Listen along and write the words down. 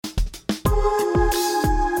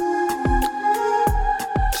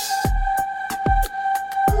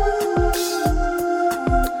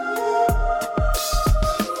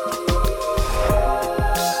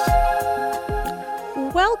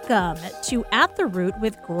to At the Root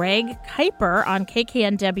with Greg Kuiper on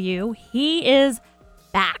KKNW. He is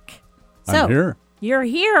back. So, I'm here. You're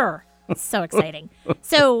here. So exciting.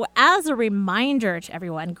 So, as a reminder to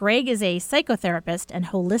everyone, Greg is a psychotherapist and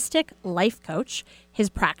holistic life coach. His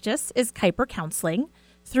practice is Kuiper Counseling.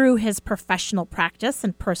 Through his professional practice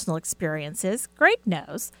and personal experiences, Greg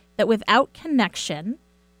knows that without connection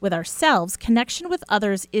with ourselves, connection with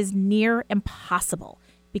others is near impossible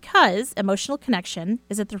because emotional connection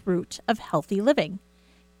is at the root of healthy living.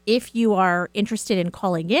 If you are interested in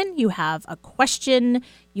calling in, you have a question,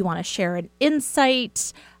 you want to share an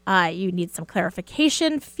insight, you need some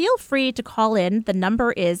clarification, feel free to call in. The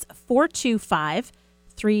number is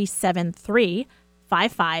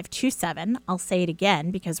 425-373-5527. I'll say it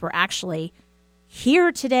again because we're actually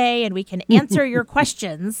here today and we can answer your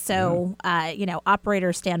questions. So,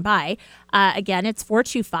 operators stand by. Again, it's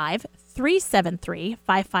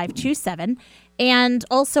 425-373-5527. And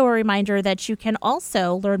also a reminder that you can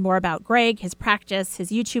also learn more about Greg, his practice, his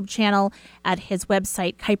YouTube channel at his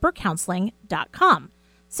website, kuipercounseling.com.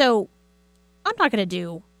 So I'm not going to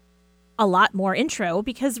do a lot more intro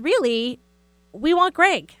because really we want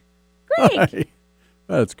Greg. Greg.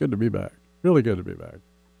 Well, it's good to be back. Really good to be back.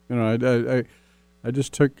 You know, I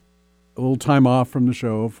just took a little time off from the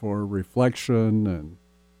show for reflection and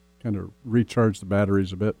kind of recharge the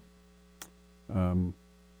batteries a bit.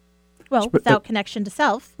 Without connection to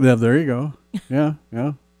self. Yeah, there you go. Yeah.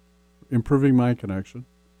 Improving my connection.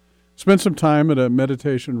 Spent some time at a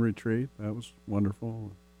meditation retreat. That was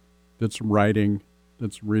wonderful. Did some writing,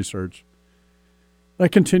 did some research. I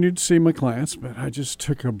continued to see my clients, but I just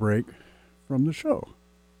took a break from the show.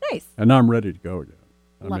 Nice. And now I'm ready to go again.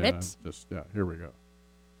 Love it. Here we go.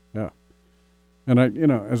 Yeah. And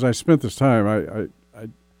as I spent this time,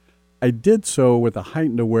 I did so with a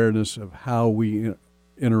heightened awareness of how we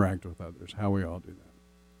interact with others, how we all do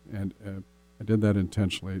that. And I did that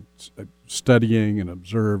intentionally, studying and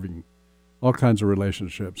observing all kinds of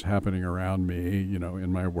relationships happening around me,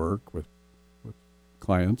 in my work with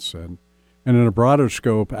clients and in a broader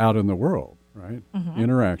scope out in the world, right? Mm-hmm.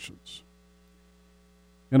 Interactions.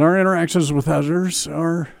 And our interactions with others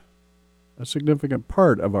are a significant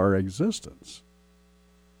part of our existence.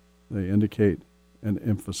 They indicate and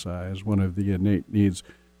emphasize one of the innate needs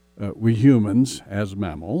we humans, as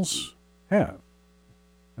mammals, have.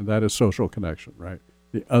 And that is social connection, right?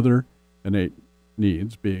 The other innate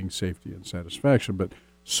needs being safety and satisfaction. But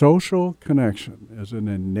social connection is an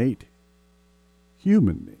innate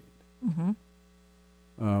human need.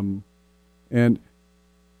 Mm-hmm. And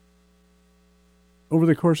over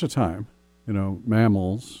the course of time,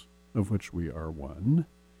 mammals, of which we are one,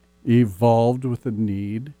 evolved with a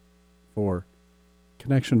need for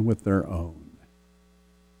connection with their own.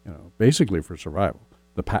 Basically for survival.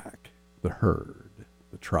 The pack, the herd,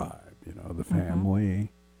 the tribe, the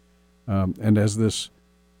family. Mm-hmm. And as this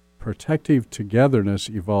protective togetherness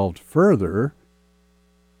evolved further,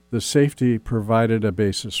 the safety provided a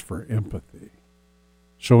basis for empathy,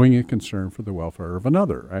 showing a concern for the welfare of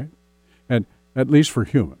another, right? And at least for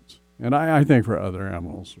humans. And I think for other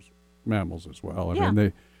mammals as well. I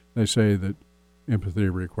mean, they say that empathy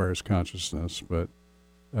requires consciousness, but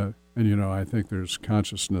I think there's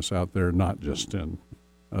consciousness out there, not just in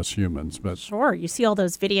us humans, but sure. You see all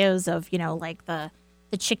those videos of, like the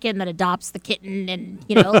chicken that adopts the kitten and,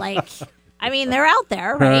 I mean, they're out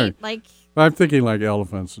there, right? Like, I'm thinking like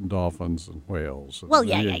elephants and dolphins and whales. Well,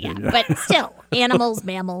 yeah. But still, animals,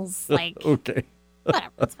 mammals, like, okay.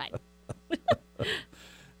 Whatever, it's fine.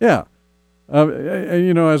 Yeah.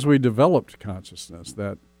 And, as we developed consciousness,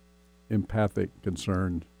 that empathic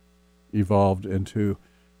concern evolved into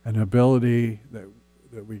an ability that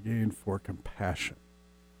we gained for compassion,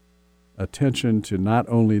 attention to not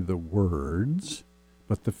only the words,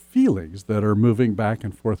 but the feelings that are moving back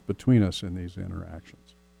and forth between us in these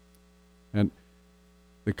interactions. And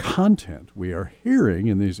the content we are hearing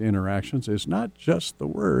in these interactions is not just the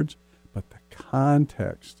words, but the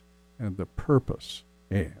context and the purpose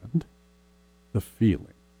and the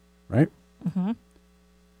feeling, right? Mm-hmm.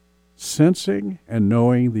 Sensing and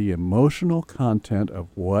knowing the emotional content of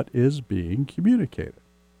what is being communicated.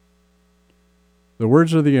 The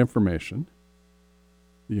words are the information.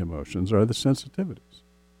 The emotions are the sensitivities.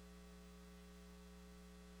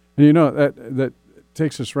 And that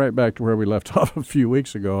takes us right back to where we left off a few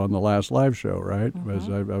weeks ago on the last live show, right? Mm-hmm. As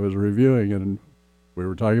I was reviewing it, and we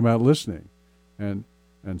were talking about listening. And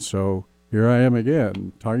so here I am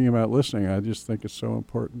again, talking about listening. I just think it's so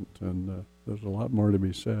important, and there's a lot more to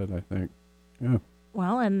be said, I think. Yeah.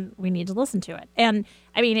 Well, and we need to listen to it. And,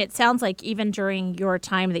 I mean, it sounds like even during your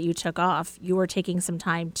time that you took off, you were taking some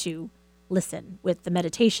time to listen with the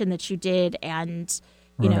meditation that you did and,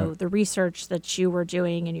 you know, the research that you were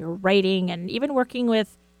doing and your writing and even working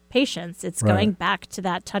with patients. It's going back to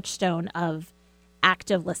that touchstone of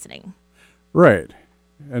active listening. Right.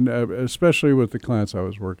 And especially with the clients I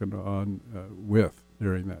was working on with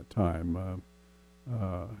during that time.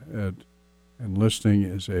 And listening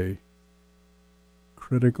is a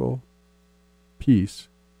critical piece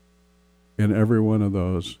in every one of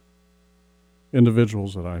those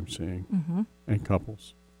individuals that I'm seeing and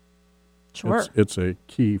couples. Sure. It's a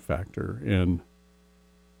key factor in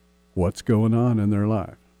what's going on in their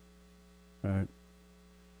life, right?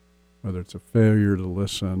 Whether it's a failure to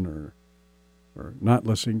listen or not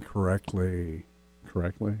listening correctly,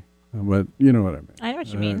 but you know what I mean. I know what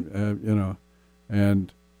you mean. You know,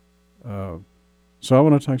 and so I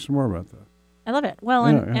want to talk some more about that. I love it. Well,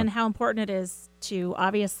 and how important it is to,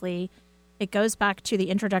 obviously, it goes back to the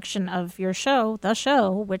introduction of your show, the show,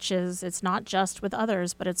 which is it's not just with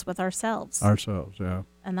others, but it's with ourselves. Ourselves, yeah.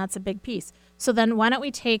 And that's a big piece. So then why don't we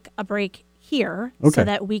take a break here so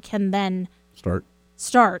that we can then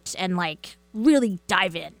start and like really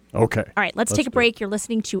dive in. Okay. All right, let's take a break. You're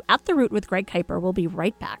listening to At the Root with Greg Kuiper. We'll be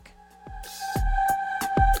right back.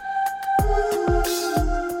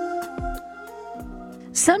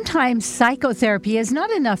 Sometimes psychotherapy is not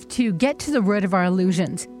enough to get to the root of our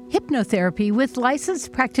illusions. Hypnotherapy with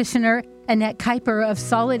licensed practitioner Annette Kuiper of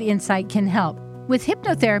Solid Insight can help. With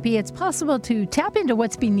hypnotherapy, it's possible to tap into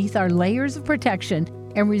what's beneath our layers of protection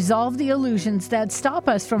and resolve the illusions that stop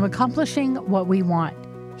us from accomplishing what we want.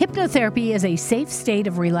 Hypnotherapy is a safe state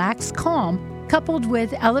of relaxed calm coupled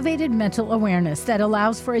with elevated mental awareness that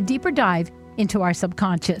allows for a deeper dive into our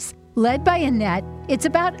subconscious. Led by Annette, it's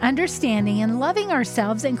about understanding and loving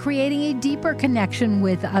ourselves and creating a deeper connection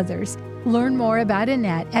with others. Learn more about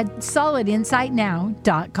Annette at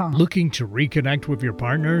solidinsightnow.com. Looking to reconnect with your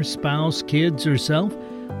partner, spouse, kids, or self?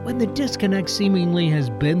 When the disconnect seemingly has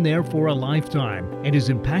been there for a lifetime and is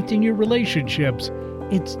impacting your relationships,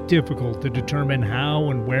 it's difficult to determine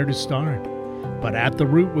how and where to start. But At the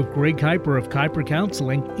Root with Greg Kuiper of Kuiper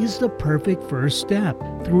Counseling is the perfect first step.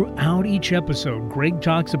 Throughout each episode, Greg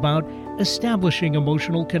talks about establishing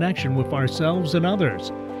emotional connection with ourselves and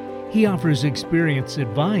others. He offers experienced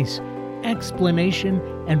advice, explanation,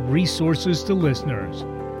 and resources to listeners.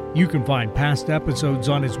 You can find past episodes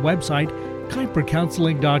on his website,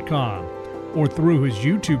 KuiperCounseling.com, or through his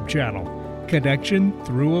YouTube channel, Connection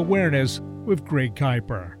Through Awareness with Greg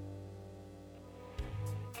Kuiper.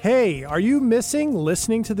 Hey, are you missing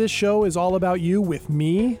listening to this show is all about you with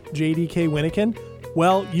me, JDK Winnikin?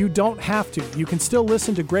 Well, you don't have to. You can still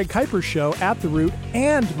listen to Greg Kuiper's show, At the Root,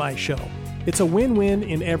 and my show. It's a win-win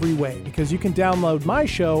in every way because you can download my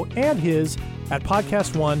show and his at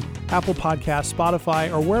Podcast One, Apple Podcasts,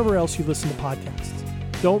 Spotify, or wherever else you listen to podcasts.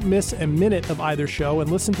 Don't miss a minute of either show and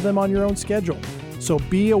listen to them on your own schedule. So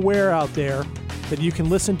be aware out there that you can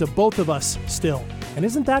listen to both of us still. And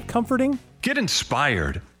isn't that comforting? Get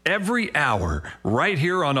inspired every hour right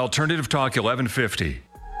here on Alternative Talk 1150.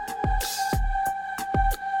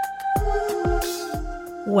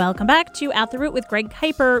 Welcome back to At the Root with Greg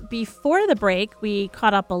Kuiper. Before the break, we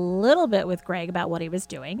caught up a little bit with Greg about what he was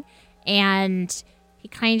doing, and he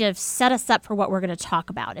kind of set us up for what we're going to talk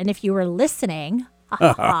about. And if you were listening,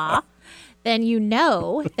 then you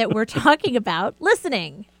know that we're talking about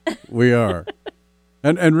listening. We are.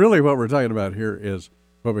 And really what we're talking about here is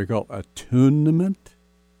what we call attunement.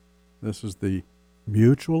 This is the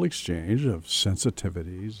mutual exchange of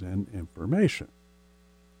sensitivities and information.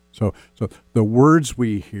 So the words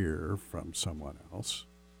we hear from someone else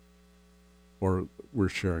or we're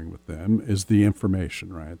sharing with them is the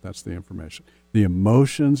information, right? That's the information. The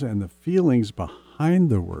emotions and the feelings behind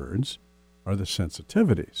the words are the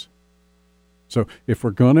sensitivities. So if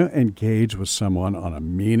we're going to engage with someone on a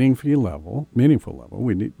meaningful level,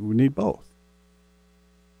 we need both.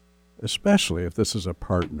 Especially if this is a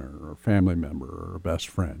partner or a family member or a best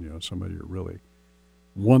friend, somebody you really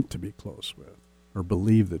want to be close with or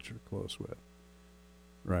believe that you're close with,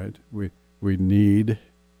 right? We need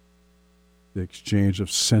the exchange of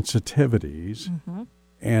sensitivities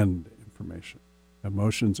and information,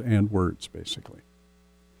 emotions and words, basically.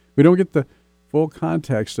 We don't get the full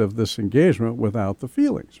context of this engagement without the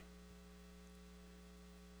feelings.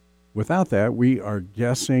 Without that, we are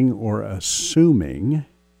guessing or assuming.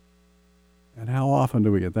 And how often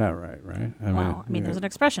do we get that right? I mean, there's an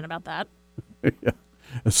expression about that. Yeah.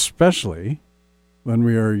 Especially when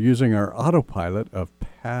we are using our autopilot of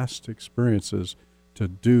past experiences to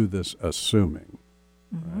do this assuming.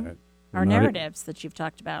 Right? Our narratives that you've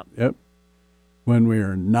talked about. Yep. When we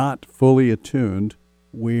are not fully attuned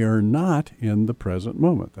we are not in the present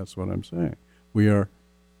moment. That's what I'm saying. We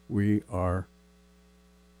are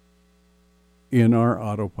in our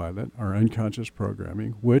autopilot, our unconscious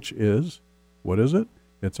programming, which is, what is it?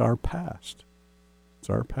 It's our past. It's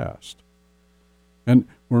our past. And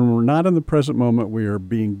when we're not in the present moment, we are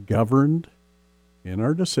being governed in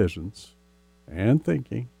our decisions and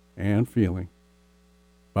thinking and feeling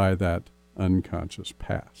by that unconscious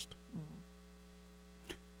past.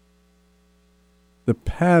 The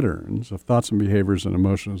patterns of thoughts and behaviors and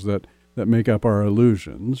emotions that make up our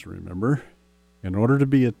illusions, remember, in order to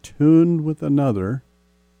be attuned with another,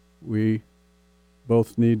 we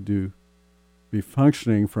both need to be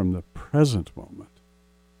functioning from the present moment,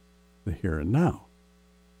 the here and now.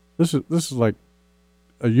 This is like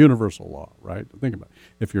a universal law, right? Think about it.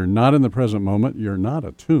 If you're not in the present moment, you're not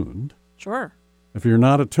attuned. Sure. If you're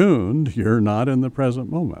not attuned, you're not in the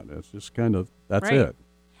present moment. It's just kind of, that's right. it.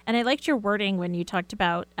 And I liked your wording when you talked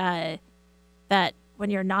about that when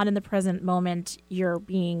you're not in the present moment, you're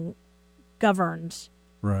being governed.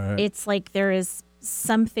 Right. It's like there is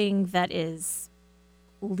something that is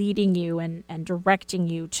leading you and directing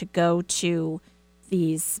you to go to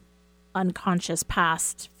these unconscious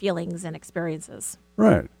past feelings and experiences.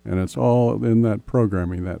 Right. And it's all in that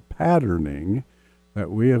programming, that patterning that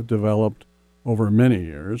we have developed over many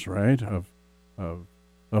years, right, of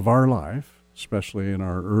our life, especially in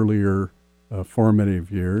our earlier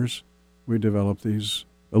formative years. We develop these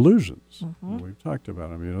illusions. Mm-hmm. We've talked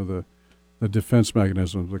about them, you know, the defense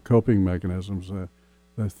mechanisms, the coping mechanisms,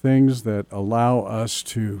 the things that allow us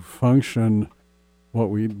to function what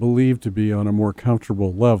we believe to be on a more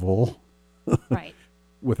comfortable level right.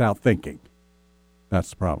 without thinking.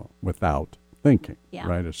 That's the problem, without thinking, Yeah.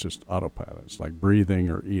 right? It's just autopilot. It's like breathing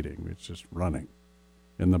or eating. It's just running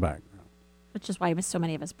in the background. Which is why so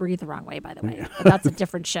many of us breathe the wrong way, by the way. But that's a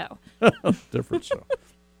different show. Different show.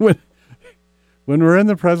 When we're in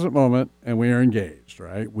the present moment and we are engaged,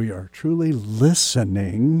 right, we are truly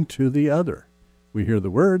listening to the other. We hear the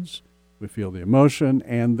words, we feel the emotion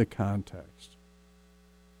and the context.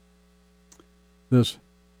 This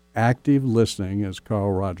active listening, as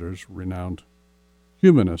Carl Rogers, renowned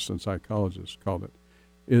humanist and psychologist, called it,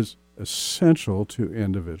 is essential to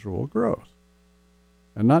individual growth.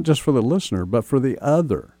 And not just for the listener, but for the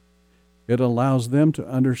other. It allows them to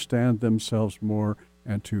understand themselves more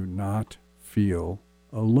and to not feel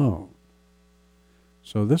alone.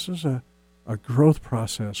 So this is a growth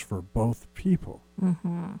process for both people,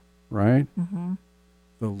 Mm-hmm. right? Mm-hmm.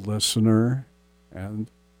 The listener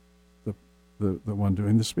and the one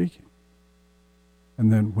doing the speaking.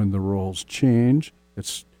 And then when the roles change,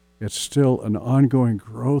 it's still an ongoing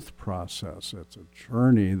growth process. It's a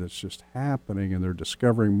journey that's just happening, and they're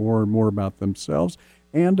discovering more and more about themselves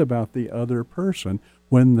and about the other person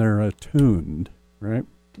when they're attuned, right?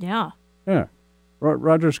 Yeah. Yeah.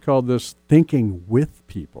 Rogers called this thinking with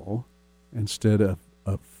people instead of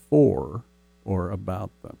for or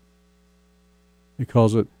about them. He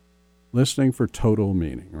calls it listening for total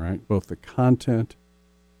meaning, right? Both the content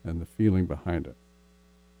and the feeling behind it.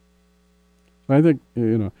 So I think,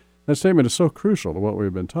 you know, that statement is so crucial to what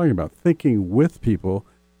we've been talking about, thinking with people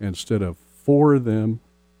instead of for them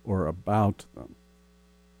or about them.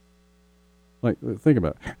 Like, think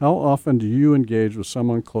about it. How often do you engage with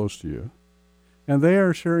someone close to you, and they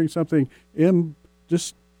are sharing something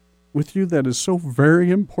just with you that is so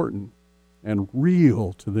very important and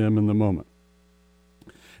real to them in the moment?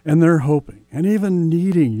 And they're hoping and even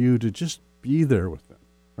needing you to just be there with them,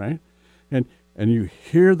 right? And you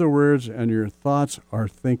hear the words and your thoughts are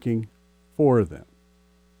thinking for them.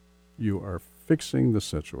 You are fixing the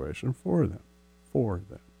situation for them.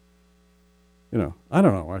 You know, I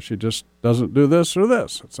don't know why she just doesn't do this or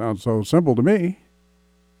this. It sounds so simple to me,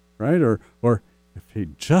 right? Or if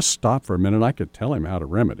he'd just stop for a minute, I could tell him how to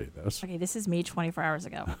remedy this. Okay, this is me 24 hours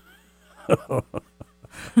ago.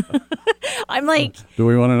 I'm like... Do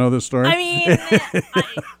we want to know this story? I mean,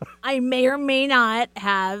 I may or may not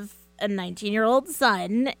have a 19-year-old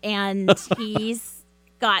son, and he's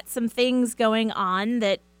got some things going on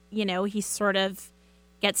that, you know, he sort of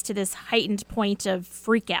gets to this heightened point of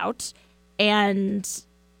freak out. And,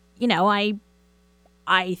 you know,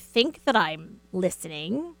 I think that I'm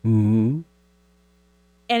listening. Mm-hmm.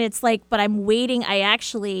 And it's like, but I'm waiting. I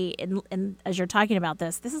actually, and as you're talking about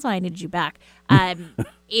this is why I needed you back.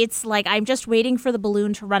 It's like I'm just waiting for the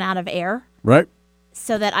balloon to run out of air. Right.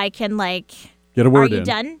 So that I can, like, get a word in. Are you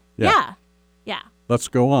done? Yeah. Yeah. Let's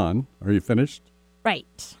go on. Are you finished?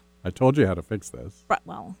 Right. I told you how to fix this. Right.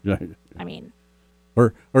 Well, Yeah. I mean.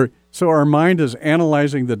 Or so our mind is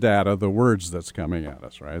analyzing the data, the words that's coming at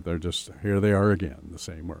us, right? They're just, here they are again, the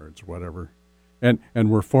same words, whatever. And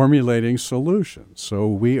we're formulating solutions. So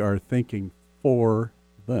we are thinking for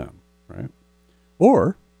them, right?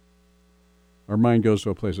 Or our mind goes to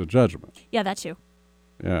a place of judgment. Yeah, that too.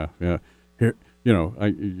 Yeah. Here, you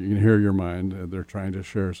can hear your mind. They're trying to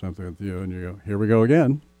share something with you, and you go, "Here we go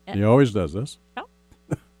again." Yeah. He always does this. Oh.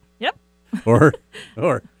 Yep.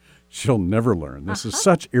 or she'll never learn. This is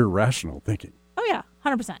such irrational thinking. Oh yeah,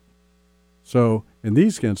 100%. So in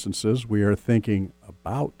these instances, we are thinking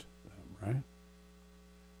about them, right?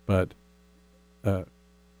 But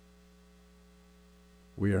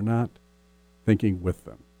we are not thinking with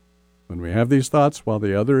them. When we have these thoughts while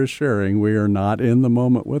the other is sharing, we are not in the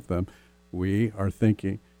moment with them. We are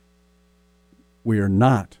thinking. We are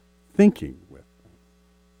not thinking with them.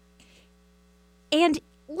 And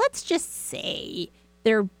let's just say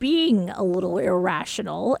they're being a little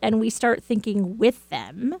irrational and we start thinking with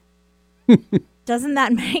them. Doesn't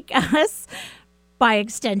that make us, by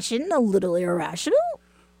extension, a little irrational?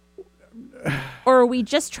 Or are we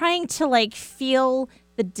just trying to like feel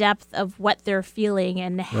the depth of what they're feeling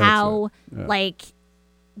and how like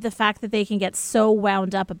the fact that they can get so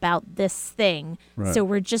wound up about this thing. Right. So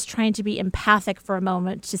we're just trying to be empathic for a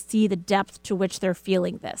moment to see the depth to which they're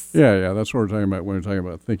feeling this. Yeah, that's what we're talking about when we're talking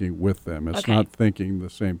about thinking with them. It's Okay. not thinking the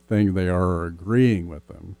same thing they are or agreeing with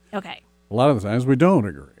them. Okay. A lot of the times we don't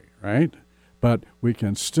agree, right? But we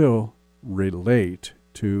can still relate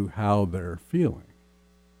to how they're feeling,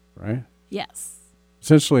 right? Yes.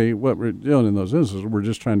 Essentially, what we're doing in those instances, we're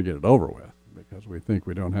just trying to get it over with because we think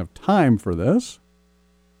we don't have time for this.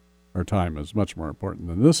 Our time is much more important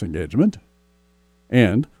than this engagement.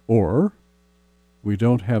 Or we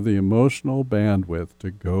don't have the emotional bandwidth to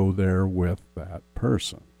go there with that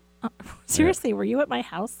person. Seriously, were you at my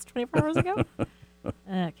house 24 hours ago?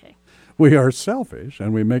 Okay. We are selfish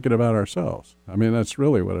and we make it about ourselves. I mean, that's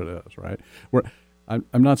really what it is, right?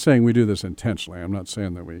 I'm not saying we do this intentionally. I'm not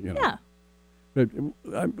saying that we, Yeah. But,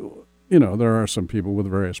 there are some people with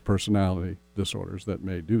various personality disorders that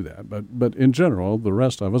may do that. But in general, the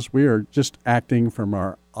rest of us, we are just acting from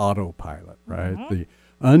our autopilot, right? Mm-hmm. The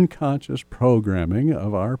unconscious programming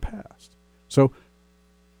of our past. So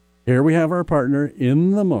here we have our partner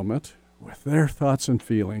in the moment with their thoughts and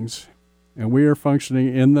feelings, and we are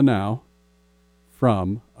functioning in the now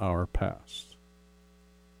from our past.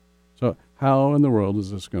 So how in the world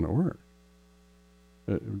is this going to work?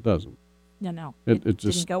 It doesn't. No. It didn't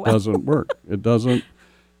just go well. doesn't work. It doesn't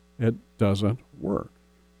work.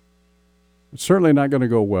 It's certainly not going to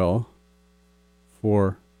go well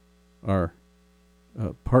for our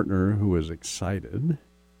partner who is excited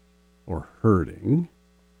or hurting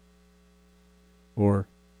or,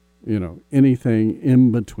 anything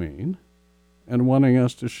in between and wanting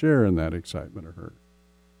us to share in that excitement or hurt.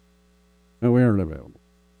 And we aren't available.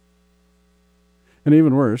 And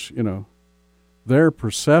even worse, their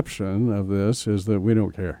perception of this is that we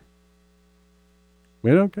don't care. We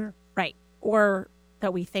don't care. Right. Or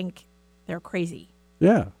that we think they're crazy.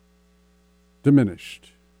 Yeah.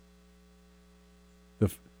 Diminished.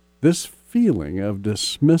 This feeling of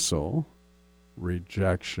dismissal,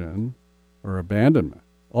 rejection, or abandonment,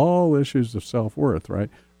 all issues of self-worth, right?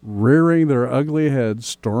 Rearing their ugly heads,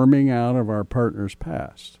 storming out of our partner's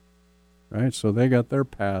past, right? So they got their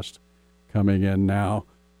past coming in now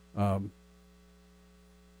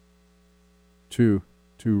to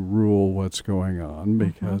rule what's going on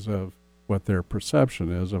because of what their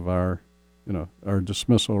perception is of our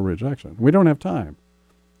dismissal or rejection. We don't have time.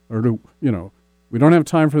 We don't have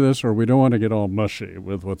time for this, or we don't want to get all mushy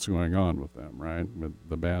with what's going on with them, right? With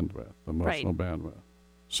the bandwidth, the emotional bandwidth.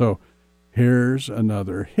 So here's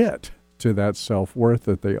another hit to that self-worth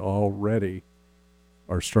that they already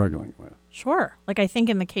are struggling with. Sure. Like I think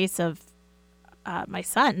in the case of my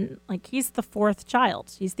son, like he's the fourth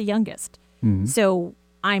child. He's the youngest. Mm-hmm. So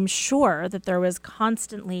I'm sure that there was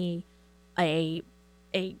constantly a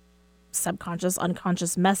subconscious,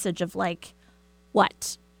 unconscious message of like,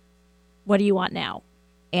 what do you want now?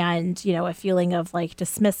 And, a feeling of like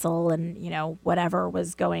dismissal and, whatever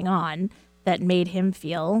was going on that made him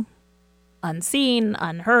feel unseen,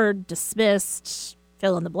 unheard, dismissed,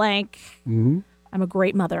 fill in the blank. Mm-hmm. I'm a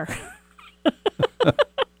great mother.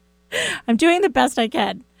 I'm doing the best I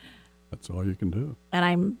can. That's all you can do. And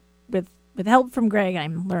I'm with help from Greg,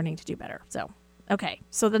 I'm learning to do better. So, okay.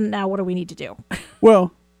 So then now what do we need to do?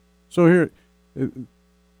 Well, so here,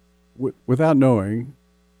 without knowing,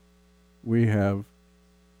 we have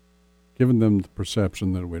given them the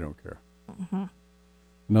perception that we don't care. Mm-hmm.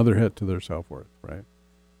 Another hit to their self-worth, right?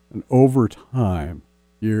 And over time,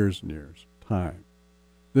 years and years, time,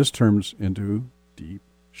 this turns into deep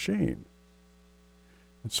shame.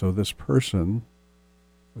 And so this person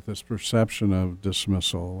with this perception of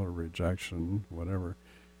dismissal or rejection, whatever,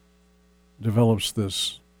 develops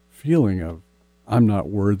this feeling of, I'm not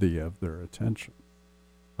worthy of their attention.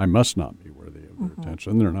 I must not be worthy of their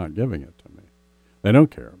attention. They're not giving it to me. They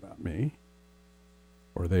don't care about me,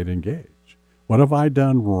 or they'd engage. What have I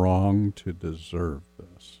done wrong to deserve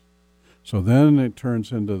this? So then it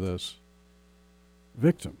turns into this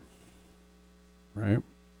victim, right?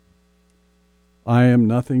 I am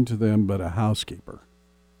nothing to them but a housekeeper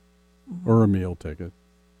or a meal ticket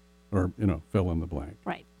or, fill in the blank.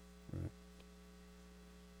 Right.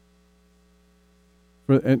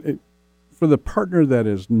 For the partner that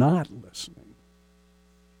is not listening,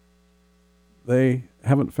 they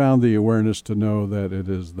haven't found the awareness to know that it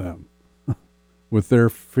is them. With their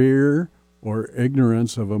fear or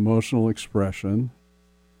ignorance of emotional expression,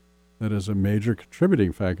 that is a major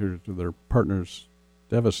contributing factor to their partner's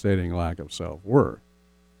devastating lack of self-worth,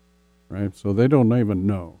 right? So they don't even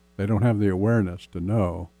know. They don't have the awareness to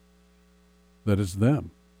know that it's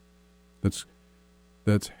them that's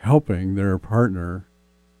helping their partner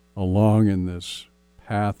along in this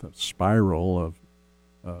path of spiral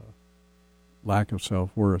of lack of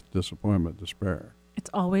self-worth, disappointment, despair. It's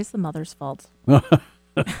always the mother's fault.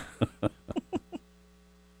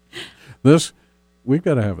 We've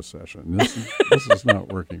got to have a session. This is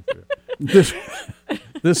not working for you.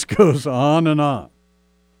 This goes on and on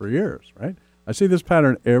for years, right? I see this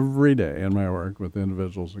pattern every day in my work with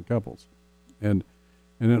individuals and couples. And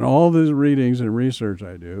in all these readings and research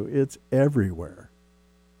I do, it's everywhere.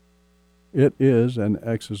 It is an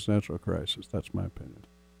existential crisis. That's my opinion.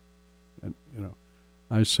 And,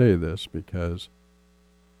 I say this because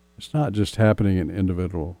it's not just happening in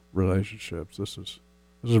individual relationships. This is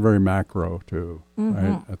very macro too,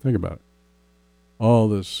 right? I think about it. All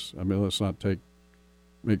this, let's not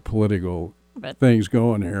make political things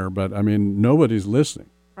going here, but nobody's listening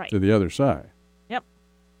to the other side. Yep.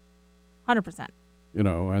 100%.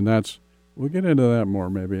 And we'll get into that more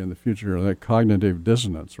maybe in the future, that cognitive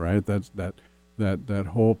dissonance, right? That's that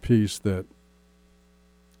whole piece that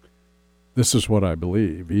this is what I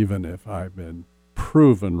believe, even if I've been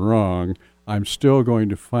proven wrong, I'm still going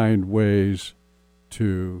to find ways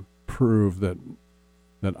to prove that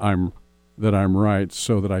I'm right,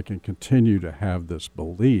 so that I can continue to have this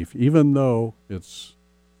belief, even though it's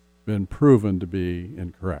been proven to be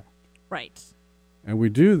incorrect. Right. And we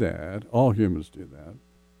do that, all humans do that,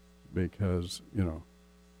 because,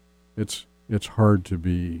 it's hard to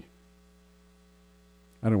be,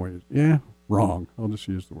 wrong. I'll just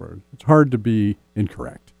use the word. It's hard to be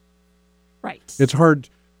incorrect. Right. It's hard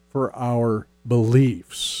for our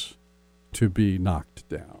beliefs to be knocked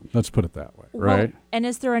down. Let's put it that way, right? Well, and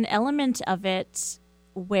is there an element of it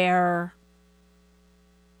where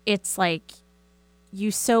it's like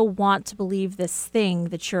you so want to believe this thing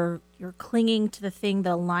that you're clinging to the thing that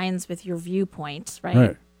aligns with your viewpoint,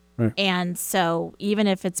 right? Right. And so even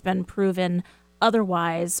if it's been proven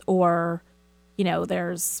otherwise, or,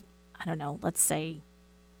 there's, I don't know, let's say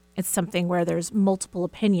it's something where there's multiple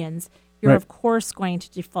opinions, you're of course going to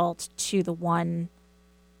default to the one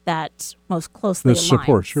that most closely aligns. That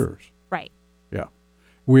supports yours. Right. Yeah.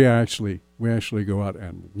 We actually go out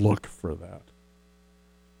and look for that.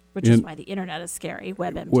 Which is why the internet is scary,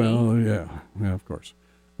 WebMD. Well, yeah, of course.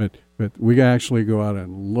 But we actually go out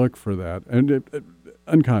and look for that. And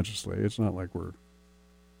unconsciously, it's not like or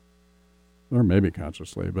maybe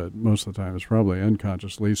consciously, but most of the time it's probably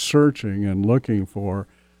unconsciously searching and looking for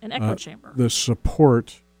an echo chamber. The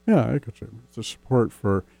support, echo chamber. It's the support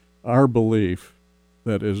for our belief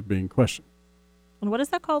that is being questioned. And what is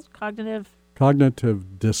that called?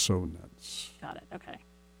 Cognitive dissonance. Got it. Okay.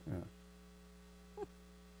 Yeah.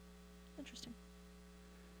 Interesting.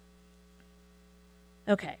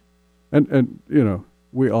 Okay. And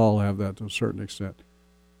we all have that to a certain extent.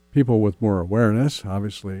 People with more awareness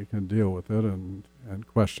obviously can deal with it and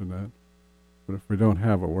question it. But if we don't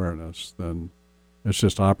have awareness, then it's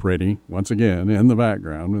just operating, once again, in the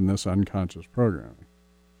background in this unconscious programming.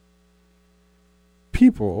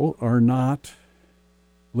 People are not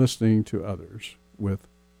listening to others with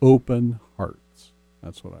open hearts.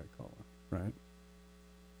 That's what I call it, right?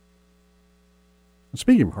 And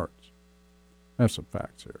speaking of hearts, I have some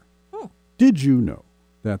facts here. Did you know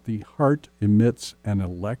that the heart emits an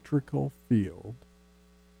electrical field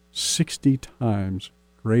 60 times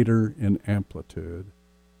greater in amplitude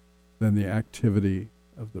than the activity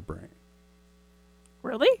of the brain?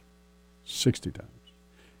 Really? 60 times.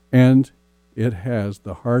 And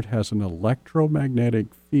the heart has an electromagnetic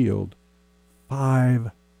field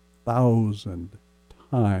 5,000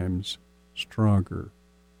 times stronger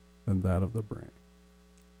than that of the brain.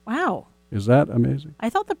 Wow. Is that amazing? I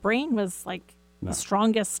thought the brain was like No. the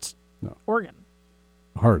strongest No. organ.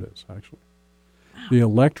 The heart is, actually. The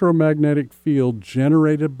electromagnetic field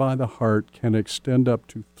generated by the heart can extend up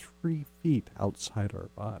to 3 feet outside our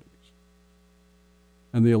bodies.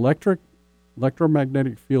 And the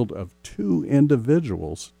electromagnetic field of two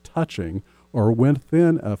individuals touching or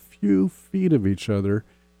within a few feet of each other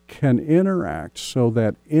can interact so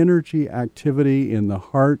that energy activity in the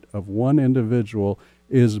heart of one individual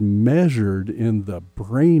is measured in the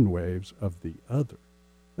brain waves of the other.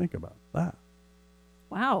 Think about that.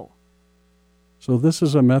 Wow. So this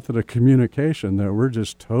is a method of communication that we're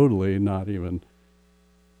just totally not even,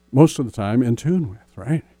 most of the time, in tune with,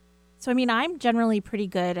 right? So, I mean, I'm generally pretty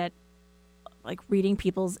good at like reading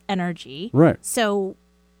people's energy. Right. So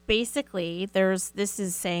basically, this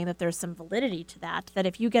is saying that there's some validity to that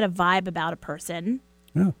if you get a vibe about a person,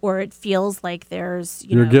 Yeah. or it feels like there's,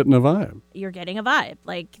 You're getting a vibe, you're getting a vibe,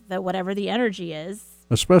 like whatever the energy is.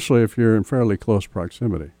 especially if you're in fairly close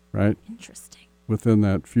proximity, right? Interesting. Within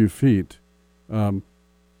that few feet,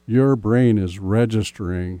 your brain is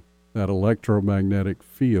registering that electromagnetic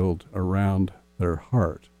field around their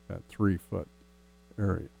heart, that 3-foot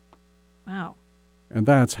area. Wow. And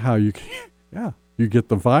that's how you get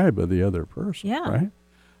the vibe of the other person, Yeah. right?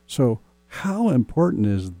 So how important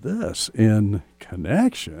is this in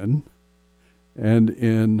connection and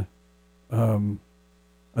in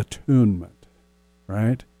attunement,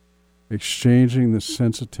 right? Exchanging the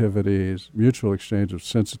sensitivities, mutual exchange of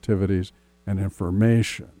sensitivities and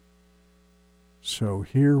information. So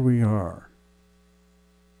here we are.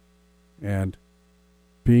 And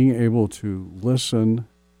being able to listen,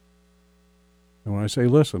 and when I say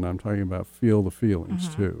listen, I'm talking about feel the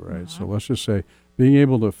feelings too, right? So let's just say being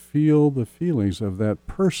able to feel the feelings of that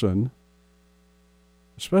person,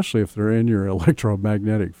 especially if they're in your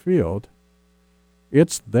electromagnetic field,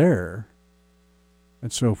 it's there.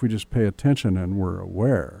 And so if we just pay attention and we're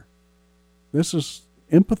aware, this is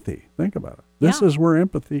empathy. Think about it. This Yeah. is where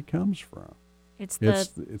empathy comes from. It's the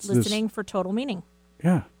It's listening for total meaning.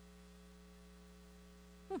 Yeah.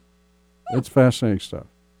 It's fascinating stuff.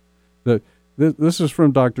 This is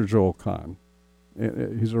from Dr. Joel Kahn.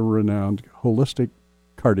 He's a renowned holistic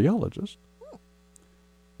cardiologist.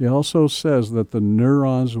 He also says that the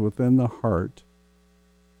neurons within the heart,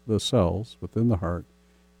 the cells within the heart,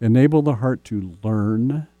 enable the heart to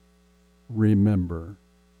learn, remember,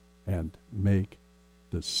 and make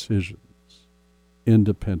decisions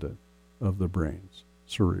independent of the brain's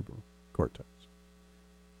cerebral cortex.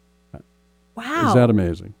 Wow. Is that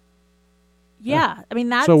amazing? Yeah. I mean,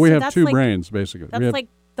 that's So we have that's two like, brains, basically. That's We have, like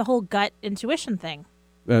the whole gut intuition thing.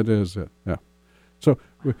 that is it, yeah. So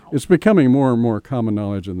it's becoming more and more common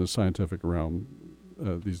knowledge in the scientific realm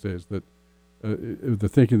these days that the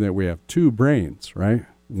thinking that we have two brains, right?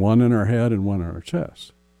 One in our head and one in our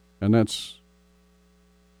chest. And it's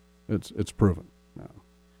proven now.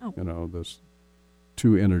 Oh. You know, this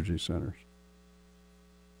two energy centers.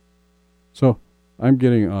 So I'm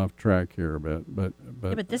getting off track here a bit, but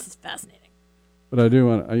Yeah, but this is fascinating. But I do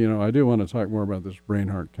want to talk more about this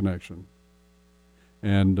brain-heart connection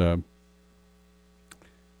and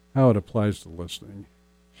how it applies to listening.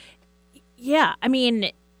 Yeah, I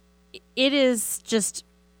mean, it is just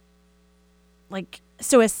like,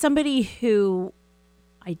 so as somebody who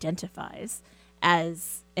identifies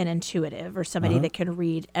as an intuitive or somebody that can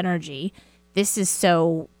read energy, this is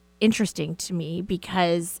so interesting to me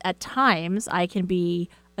because at times I can be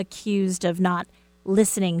accused of not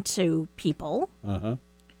listening to people.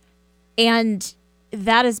 And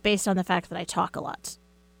that is based on the fact that I talk a lot,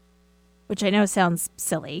 which I know sounds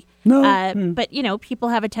silly. No. But, you know, people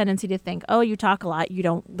have a tendency to think, oh, you talk a lot, you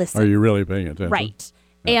don't listen. Are you really paying attention? Right.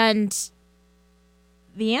 Yeah. And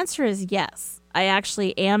the answer is yes. I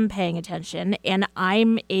actually am paying attention, and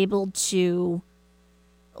I'm able to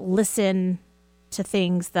listen to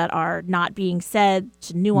things that are not being said,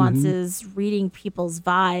 to nuances, reading people's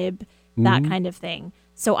vibe, that kind of thing.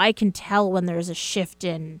 So I can tell when there's a shift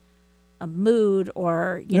in a mood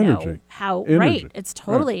or, you know, Energy. how, Energy. right. It's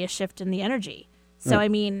totally a shift in the energy. So, Right. I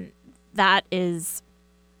mean,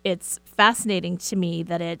 it's fascinating to me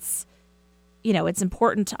that it's, you know, it's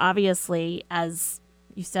important to obviously, as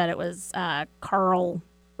you said, it was Carl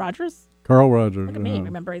Rogers. Carl Rogers. Look at me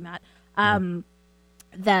remembering that.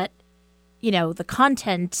 That, you know, the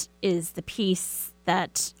content is the piece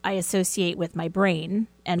that I associate with my brain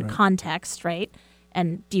and context, right?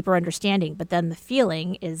 And deeper understanding. But then the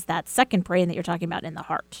feeling is that second brain that you're talking about in the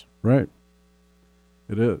heart. Right.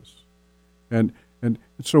 It is. And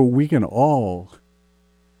so we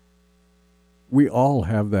all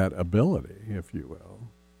have that ability, if you will,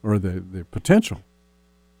 or the potential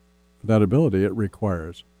that ability, it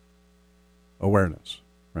requires awareness,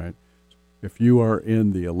 right? If you are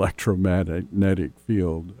in the electromagnetic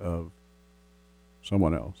field of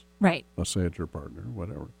someone else, Right. let's say it's your partner,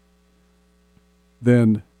 whatever,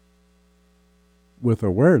 then with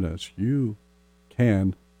awareness, you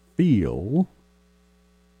can feel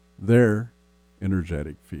their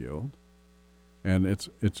energetic field, and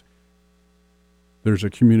there's a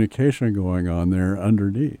communication going on there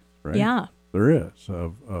underneath, right? Yeah. There is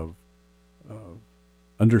of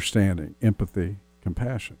understanding, empathy,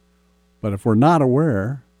 compassion. But if we're not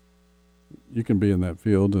aware, you can be in that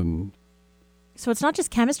field, and So it's not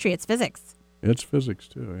just chemistry, it's physics. it's physics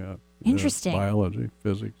too, yeah. Interesting. Biology,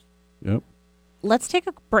 physics, yep. Let's take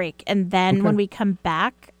a break, and then Okay. when we come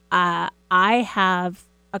back, I have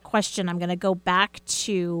a question. I'm going to go back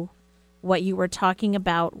to what you were talking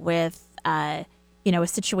about with, a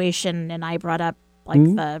situation, and I brought up like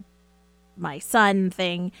my son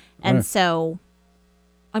thing, and Right. so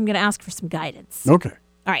I'm going to ask for some guidance. Okay.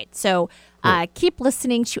 All right, so keep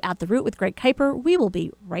listening to At the Root with Greg Kuiper. We will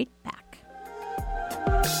be right back.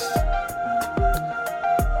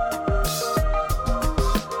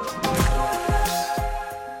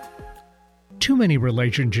 Too many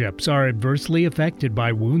relationships are adversely affected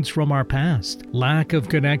by wounds from our past. Lack of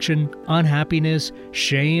connection, unhappiness,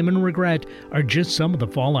 shame, and regret are just some of the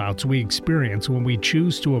fallouts we experience when we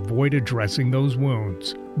choose to avoid addressing those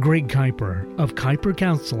wounds. Greg Kuiper of Kuiper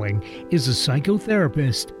Counseling is a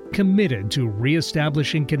psychotherapist committed to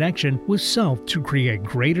reestablishing connection with self to create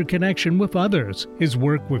greater connection with others. His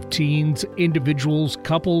work with teens, individuals,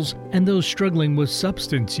 couples, and those struggling with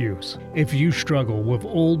substance use. If you struggle with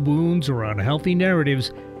old wounds or unhealthy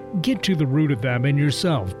narratives, get to the root of them in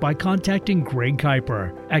yourself by contacting Greg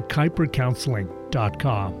Kuiper at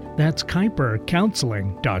KuiperCounseling.com. That's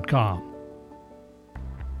KuiperCounseling.com.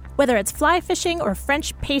 Whether it's fly fishing or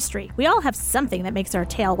French pastry, we all have something that makes our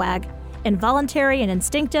tail wag. Involuntary and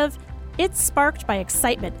instinctive, it's sparked by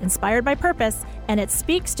excitement, inspired by purpose, and it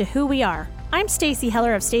speaks to who we are. I'm Stacy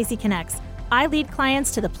Heller of Stacy Connects. I lead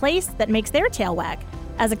clients to the place that makes their tail wag.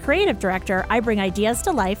 As a creative director, I bring ideas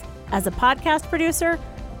to life. As a podcast producer,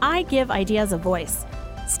 I give ideas a voice.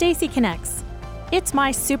 Stacy Connects. It's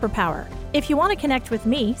my superpower. If you want to connect with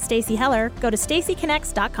me, Stacy Heller, go to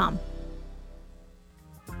stacyconnects.com.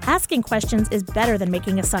 Asking questions is better than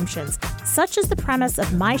making assumptions. Such is the premise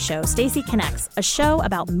of my show, Stacy Connects, a show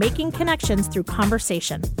about making connections through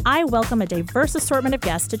conversation. I welcome a diverse assortment of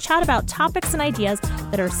guests to chat about topics and ideas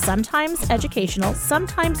that are sometimes educational,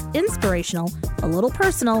 sometimes inspirational, a little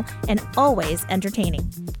personal, and always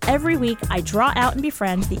entertaining. Every week, I draw out and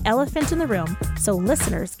befriend the elephant in the room so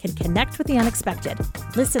listeners can connect with the unexpected.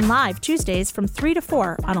 Listen live Tuesdays from 3 to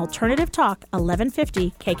 4 on Alternative Talk 1150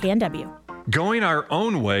 KKNW. Going our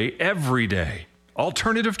own way every day.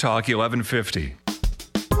 Alternative Talk 1150.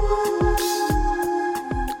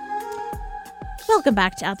 Welcome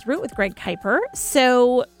back to At the Root with Greg Kuiper.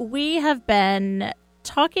 So we have been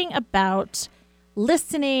talking about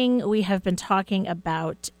listening. We have been talking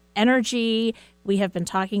about energy. We have been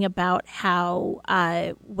talking about how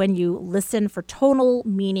when you listen for tonal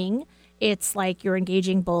meaning, it's like you're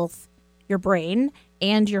engaging both your brain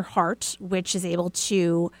and your heart, which is able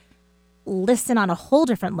to listen on a whole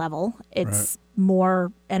different level. It's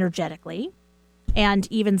more energetically, and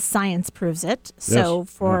even science proves it. So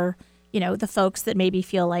for the folks that maybe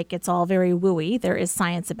feel like it's all very wooey, there is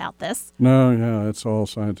science about this. No, yeah, it's all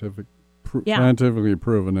scientifically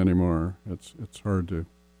proven anymore. It's hard to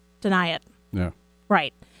Deny it. Yeah.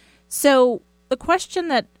 Right. So the question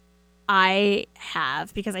that I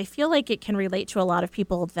have, because I feel like it can relate to a lot of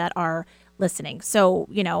people that are listening. So,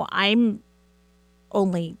 I'm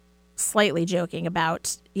only slightly joking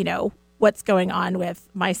about, what's going on with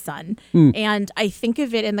my son. And I think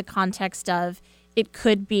of it in the context of it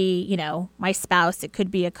could be, my spouse, it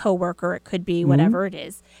could be a coworker, it could be whatever it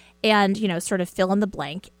is. And, sort of fill in the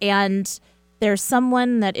blank. And there's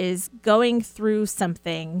someone that is going through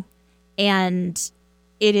something, and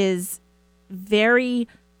it is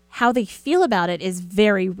how they feel about it is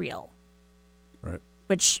very real. Right.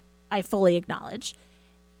 Which I fully acknowledge.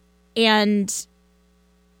 And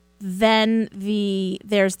then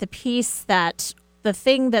there's the piece that the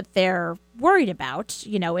thing that they're worried about,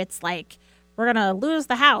 it's like, we're going to lose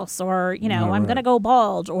the house, or, I'm going to go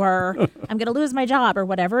bald, or I'm going to lose my job, or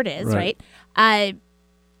whatever it is, right?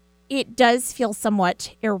 It does feel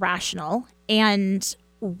somewhat irrational. And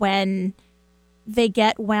when they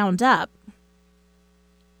get wound up,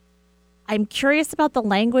 I'm curious about the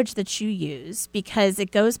language that you use, because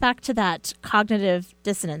it goes back to that cognitive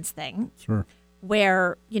dissonance thing. Sure.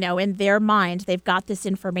 Where, in their mind, they've got this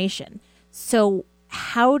information. So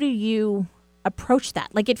how do you approach that?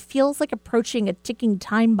 Like, it feels like approaching a ticking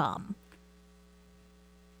time bomb.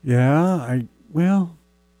 Yeah,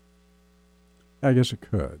 I guess it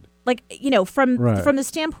could. Like, from Right. the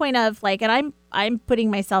standpoint of, like, and I'm putting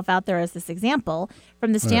myself out there as this example,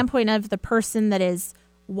 from the standpoint of the person that is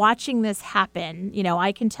watching this happen.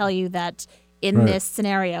 I can tell you that in Right. this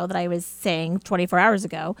scenario that I was saying 24 hours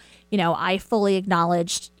ago, I fully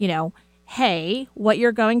acknowledged, hey, what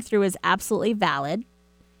you're going through is absolutely valid.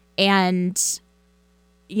 And,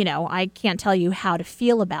 I can't tell you how to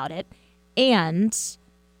feel about it. And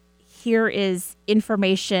here is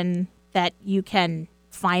information that you can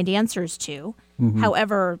find answers to.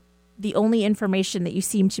 However, the only information that you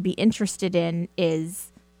seem to be interested in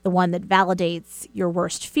is the one that validates your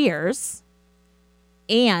worst fears.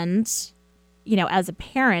 And, as a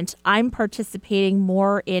parent, I'm participating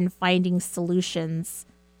more in finding solutions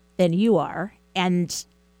than you are. And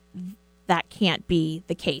that can't be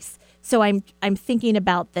the case. So I'm thinking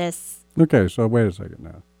about this. Okay, so wait a second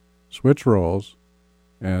now. Switch roles,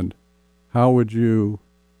 and how would you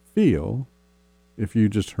feel if you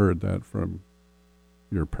just heard that from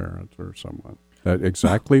your parent or someone? That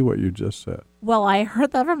exactly what you just said. Well, I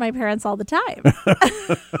heard that from my parents all the time.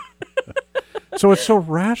 So it's so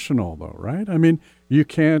rational, though, right? I mean, you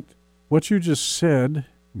can't. What you just said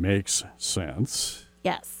makes sense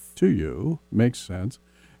Yes. to you. Makes sense,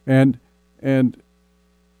 and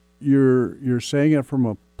you're saying it from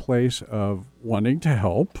a place of wanting to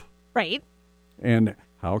help. Right. And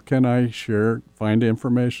how can I find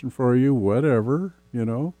information for you, whatever,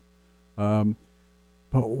 But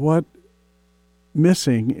what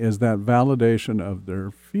missing is that validation of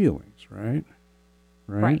their feelings, right?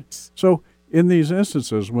 Right. So in these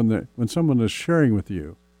instances, when someone is sharing with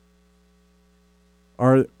you,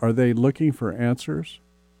 are they looking for answers,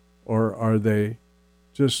 or are they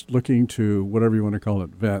just looking to, whatever you want to call it,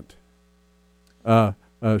 vent,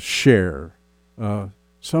 share,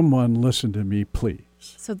 someone listen to me, please?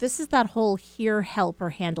 So this is that whole hear, help, or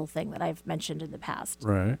handle thing that I've mentioned in the past.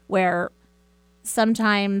 Right. Where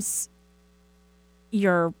sometimes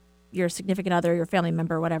your significant other, your family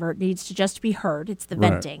member, whatever, needs to just be heard. It's the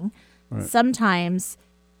Right. venting. Right. Sometimes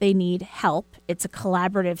they need help. It's a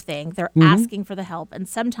collaborative thing. They're asking for the help. And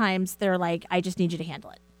sometimes they're like, I just need you to handle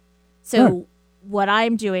it. So Right. what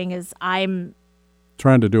I'm doing is I'm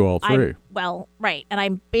Trying to do all three. right.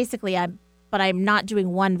 And but I'm not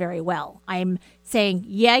doing one very well. I'm saying,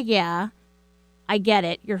 yeah, I get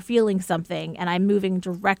it. You're feeling something. And I'm moving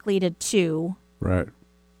directly to 2 Right.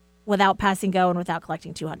 without passing go and without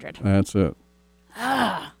collecting 200. That's it.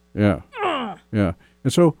 Yeah. Yeah.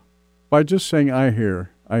 And so by just saying, I hear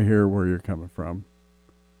where you're coming from.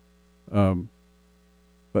 But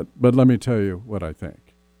let me tell you what I think.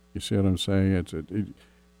 You see what I'm saying?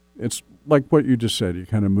 It's like what you just said. You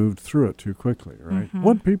kind of moved through it too quickly, right?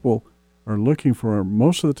 What people are looking for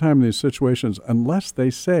most of the time in these situations, unless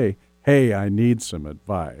they say, hey, I need some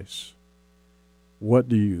advice, what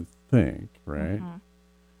do you think, right?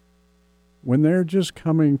 When they're just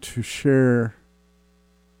coming to share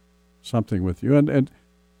something with you, and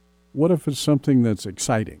what if it's something that's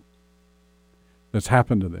exciting, that's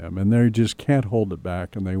happened to them, and they just can't hold it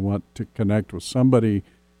back, and they want to connect with somebody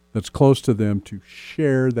that's close to them to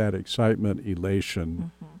share that excitement,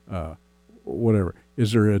 elation, whatever.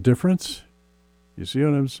 Is there a difference? You see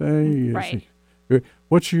what I'm saying? Right.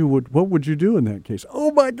 What would you do in that case?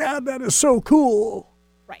 Oh my God, that is so cool.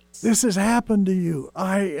 Right. This has happened to you.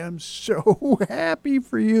 I am so happy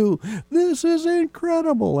for you. This is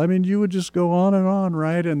incredible. I mean, you would just go on,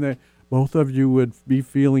 right? And both of you would be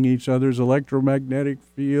feeling each other's electromagnetic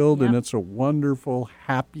field, and Yep. it's a wonderful,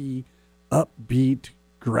 happy, upbeat,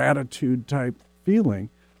 gratitude type feeling.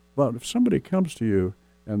 But if somebody comes to you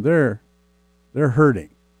and they're hurting,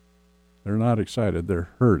 they're not excited, they're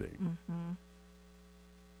hurting.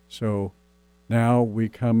 So now we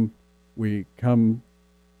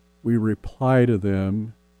reply to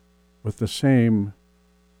them with the same.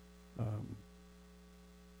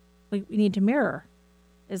 We need to mirror,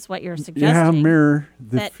 is what you're suggesting. Yeah, mirror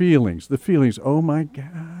the That- feelings. The feelings. Oh my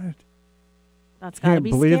God, That's got to can't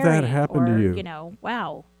be believe scary. that happened to or, you.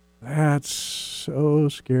 Wow. that's so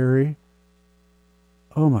scary.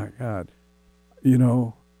 Oh my God, you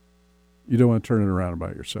don't want to turn it around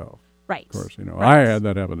about yourself. Right. Of course, Right. I had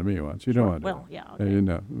that happen to me once. You don't want to. Well, yeah. Okay.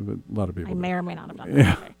 But a lot of people. I do. may or may not have done that.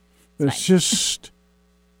 Yeah. Okay. It's just,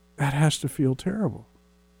 that has to feel terrible.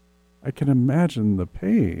 I can imagine the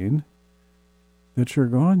pain that you're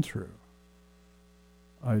going through.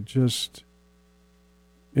 I just,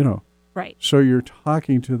 Right. so you're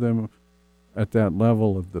talking to them at that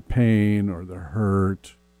level of the pain or the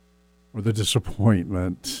hurt, or the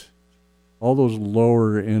disappointment, all those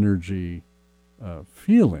lower energy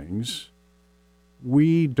feelings,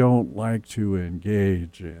 we don't like to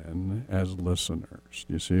engage in as listeners.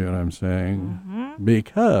 You see what I'm saying? Mm-hmm.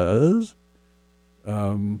 Because,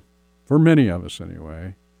 for many of us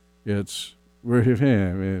anyway, we don't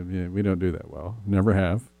do that well. Never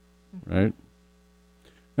have, right?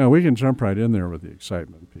 Now, we can jump right in there with the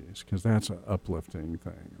excitement piece because that's an uplifting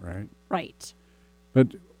thing, right? Right.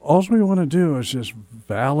 But all we want to do is just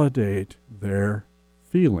validate their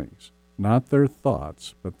feelings, not their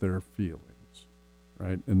thoughts, but their feelings,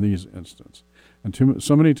 right, in these instances. And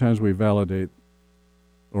so many times we validate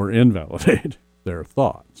or invalidate their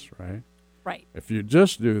thoughts, right? Right. If you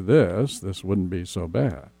just do this, this wouldn't be so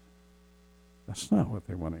bad. That's not what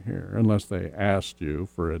they want to hear unless they asked you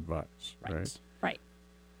for advice, right? Right.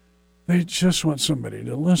 They just want somebody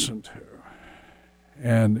to listen to.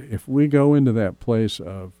 And if we go into that place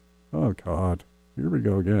of, oh, God, here we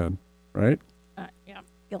go again, right? Yeah,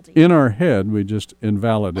 guilty. In our head, we just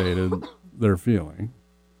invalidated their feeling.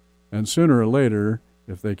 And sooner or later,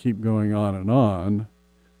 if they keep going on,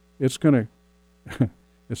 it's going to,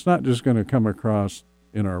 it's not just going to come across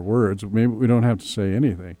in our words. Maybe we don't have to say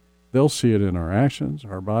anything. They'll see it in our actions,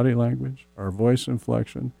 our body language, our voice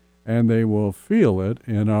inflection, and they will feel it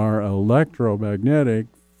in our electromagnetic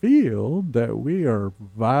field that we are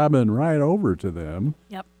vibing right over to them.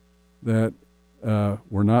 Yep. That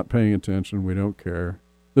we're not paying attention, we don't care.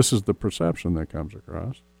 This is the perception that comes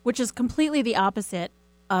across. Which is completely the opposite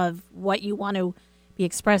of what you want to be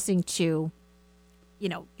expressing to,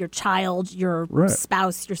 your child, your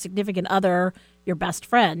spouse, your significant other, your best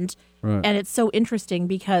friend. Right. And it's so interesting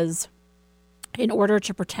because in order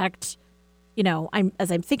to protect,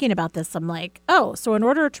 as I'm thinking about this, I'm like, oh, so in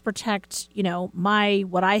order to protect,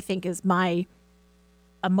 what I think is my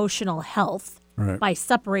emotional health, right, by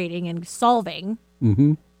separating and solving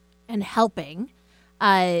mm-hmm, and helping,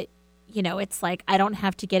 it's like I don't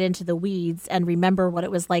have to get into the weeds and remember what it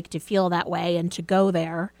was like to feel that way and to go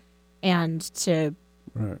there and to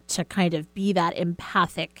kind of be that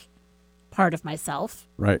empathic part of myself.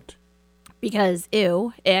 Right. Because,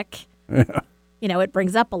 ick, Yeah. It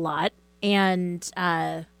brings up a lot. And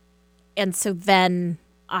so then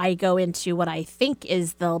I go into what I think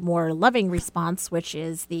is the more loving response, which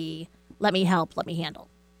is the let me help, let me handle.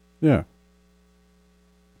 Yeah.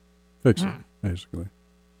 Fix it, basically.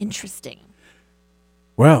 Interesting.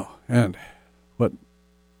 Well, and what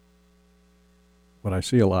I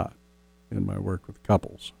see a lot in my work with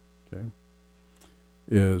couples, okay,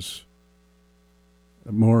 is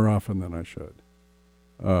more often than I should,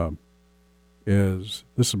 is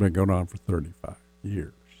this has been going on for 35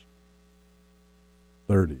 years,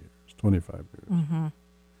 30 years, 25 years. Mm-hmm.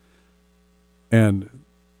 And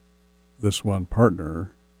this one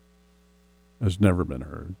partner has never been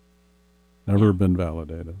heard, never been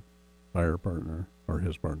validated by her partner or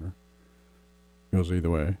his partner. Goes either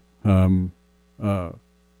way.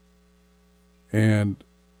 And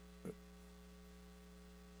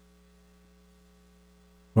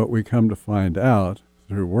what we come to find out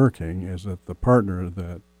through working is that the partner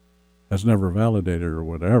that has never validated or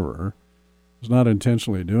whatever is not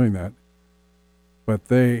intentionally doing that, but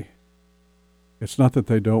it's not that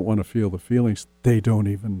they don't want to feel the feelings, they don't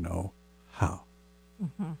even know how.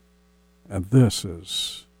 Mm-hmm. And this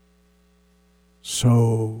is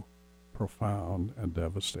so profound and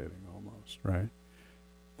devastating almost, right?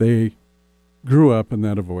 They grew up in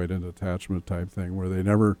that avoidant attachment type thing where they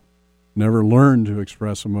never learned to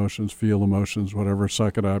express emotions, feel emotions, whatever,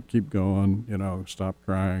 suck it up, keep going, stop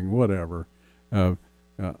crying, whatever.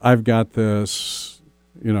 I've got this,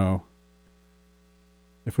 if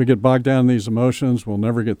we get bogged down in these emotions, we'll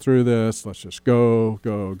never get through this. Let's just go,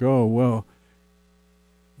 go, go. Well,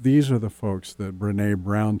 these are the folks that Brené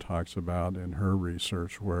Brown talks about in her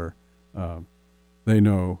research where they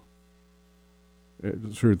know,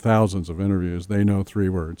 through thousands of interviews, they know 3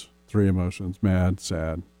 words, 3 emotions: mad,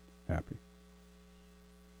 sad, happy.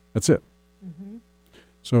 That's it. Mm-hmm.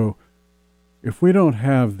 So if we don't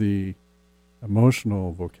have the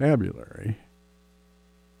emotional vocabulary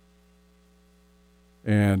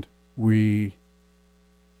and the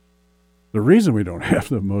reason we don't have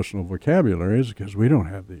the emotional vocabulary is because we don't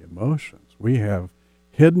have the emotions. We have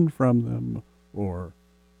hidden from them or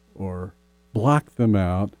blocked them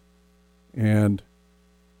out. And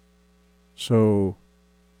so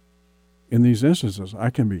in these instances,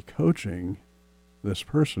 I can be coaching this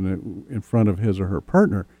person in front of his or her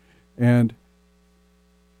partner. And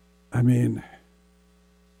I mean,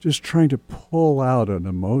 just trying to pull out an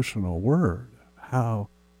emotional word, how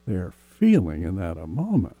they're feeling in that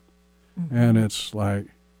moment. Mm-hmm. And it's like,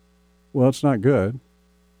 well, it's not good.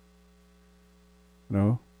 You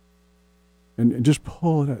know? And just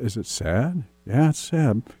pull it out. Is it sad? Yeah, it's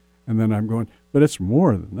sad. And then I'm going, but it's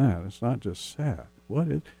more than that. It's not just sad. What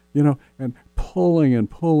is, you know, and pulling and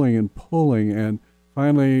pulling and pulling. And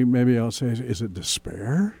finally, maybe I'll say, is it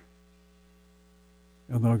despair?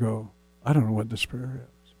 And they'll go, I don't know what despair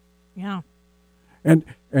is. Yeah.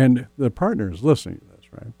 And the partner is listening to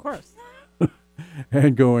this, right? Of course.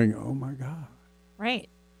 And going, oh my God. Right.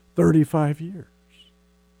 35 years.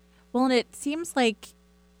 Well, and it seems like,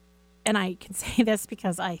 and I can say this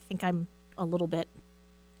because I think I'm a little bit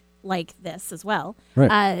like this as well.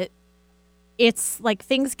 Right. It's like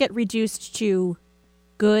things get reduced to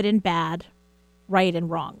good and bad, right and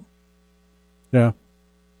wrong. Yeah.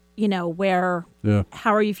 You know, where,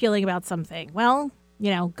 how are you feeling about something? Well,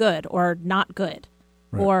 you know, good or not good.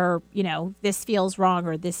 Right. Or, you know, this feels wrong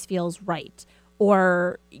or this feels right.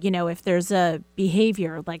 Or, you know, if there's a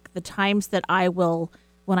behavior, like the times that I will,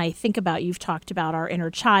 when I think about, you've talked about our inner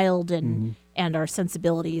child and our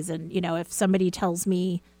sensibilities. And, you know, if somebody tells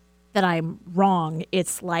me that I'm wrong,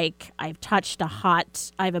 it's like I've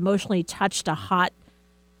emotionally touched a hot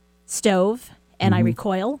stove and I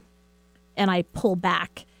recoil and I pull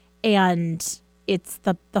back. And it's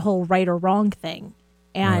the whole right or wrong thing.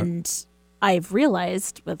 And I've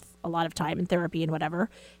realized with a lot of time in therapy and whatever,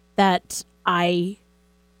 that I'm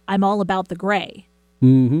all about the gray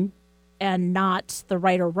and not the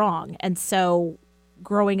right or wrong. And so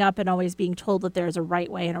growing up and always being told that there's a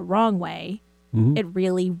right way and a wrong way, it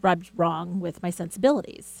really rubbed wrong with my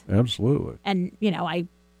sensibilities. Absolutely. And, you know,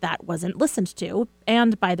 that wasn't listened to.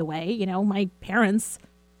 And by the way, you know, my parents,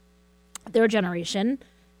 their generation,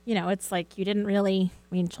 you know, it's like you didn't really,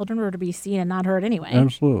 I mean, children were to be seen and not heard anyway.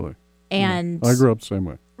 Absolutely. And I grew up the same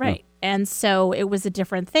way. Right. Yeah. And so it was a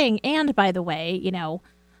different thing. And by the way, you know,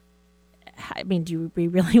 I mean, do we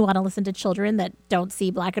really want to listen to children that don't see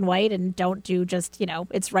black and white and don't do just, you know,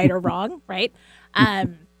 it's right or wrong, right?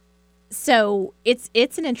 So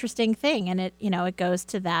it's an interesting thing. And it, you know, it goes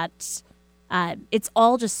to that, it's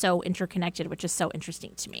all just so interconnected, which is so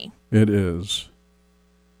interesting to me. It is.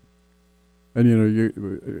 And, you know,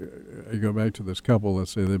 you go back to this couple,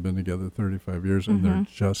 let's say they've been together 35 years, and they're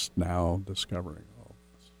just now discovering all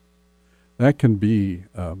this. That can be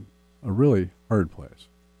a really hard place.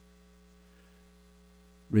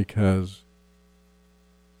 Because,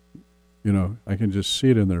 you know, I can just see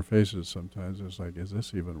it in their faces sometimes. It's like, is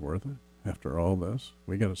this even worth it after all this?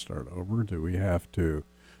 We got to start over? Do we have to,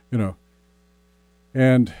 you know?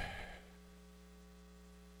 And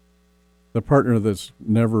the partner that's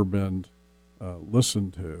never been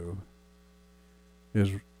listened to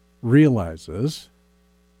realizes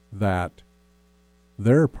that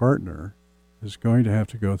their partner is going to have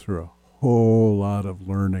to go through a whole lot of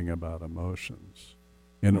learning about emotions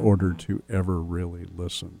in order to ever really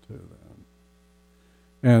listen to them.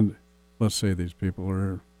 And let's say these people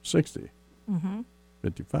are 60,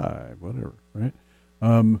 55, whatever, right?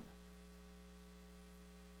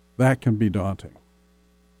 That can be daunting.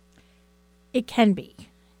 It can be.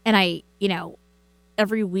 And I, you know,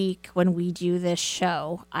 every week when we do this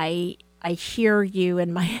show, I hear you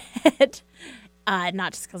in my head,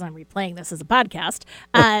 not just because I'm replaying this as a podcast,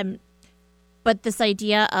 but this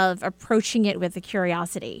idea of approaching it with a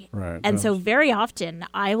curiosity. Right. And so very often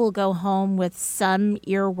I will go home with some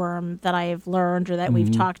earworm that I've learned or that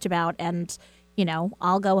we've talked about. And, you know,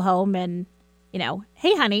 I'll go home and, you know,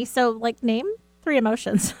 hey, honey, so like name 3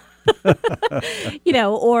 emotions. You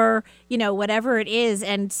know, or, you know, whatever it is,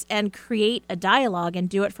 and create a dialogue and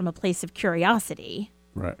do it from a place of curiosity.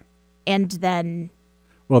 Right. And then.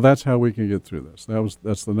 Well, that's how we can get through this.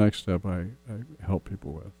 That's the next step I help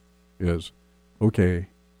people with is, okay,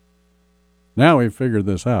 now we've figured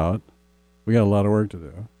this out. We got a lot of work to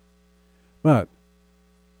do. But,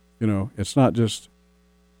 you know, it's not just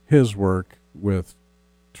his work with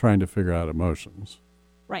trying to figure out emotions.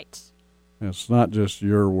 Right. It's not just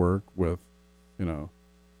your work with, you know,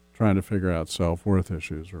 trying to figure out self-worth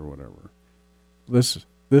issues or whatever. This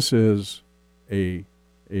is a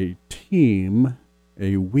team,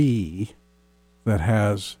 a we, that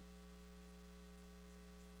has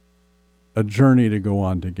a journey to go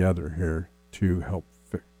on together here to help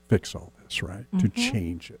fix all this, right? To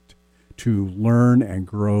change it, to learn and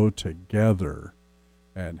grow together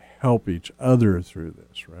and help each other through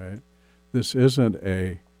this, right? This isn't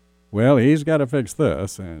well, he's got to fix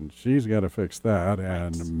this, and she's got to fix that,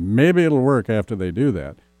 and maybe it'll work after they do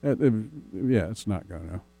that. Yeah, it's not going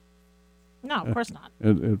to. No, of course not.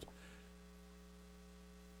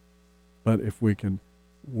 But if we can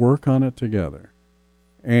work on it together,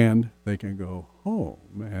 and they can go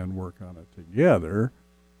home and work on it together,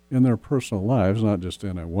 in their personal lives, not just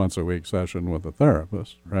in a once-a-week session with a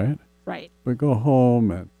therapist, right? Right. But go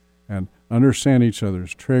home and understand each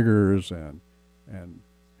other's triggers and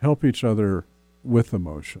help each other with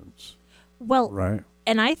emotions, Well, right?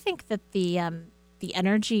 and I think that the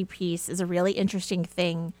energy piece is a really interesting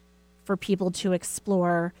thing for people to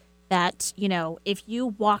explore. That, you know, if you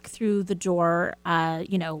walk through the door,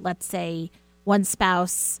 you know, let's say one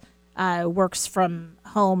spouse works from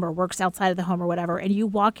home or works outside of the home or whatever, and you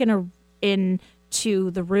walk into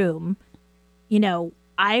the room, you know,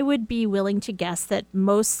 I would be willing to guess that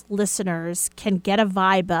most listeners can get a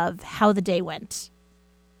vibe of how the day went.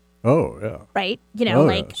 Oh, yeah. Right? You know, Oh,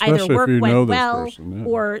 like yeah. either Especially if work you know went this well person, yeah.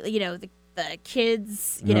 or, you know, the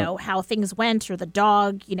kids, you Yeah. know, how things went or the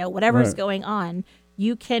dog, you know, whatever's Right. going on,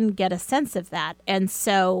 you can get a sense of that. And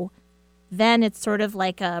so then it's sort of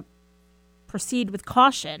like a proceed with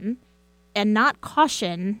caution and not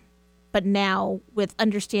caution, but now with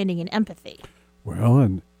understanding and empathy. Well,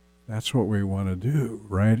 and that's what we want to do,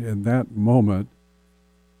 right? In that moment.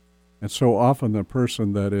 And so often the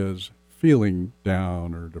person that is feeling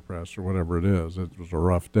down or depressed or whatever it is was a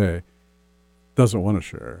rough day, doesn't want to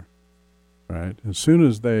share, right? As soon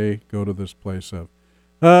as they go to this place of,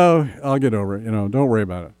 oh, I'll get over it, you know, don't worry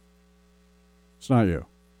about it. It's not you,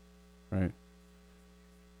 right?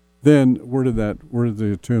 Then where did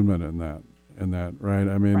the attunement in that, right?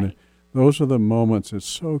 I mean, Right. those are the moments. It's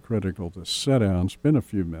so critical to sit down, spend a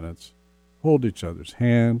few minutes, hold each other's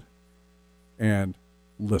hand, and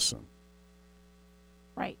listen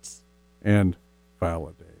Right. and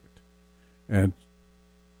validate and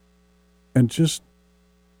just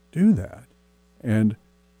do that. And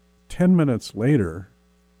 10 minutes later,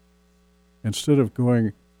 instead of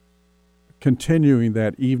continuing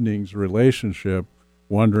that evening's relationship,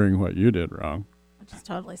 wondering what you did wrong. Which is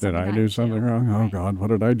totally Did something I do something wrong? Oh Right. God, what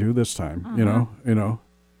did I do this time? Uh-huh. You know,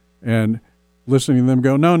 and listening to them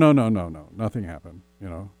go, no, nothing happened, you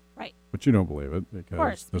know. Right. But you don't believe it because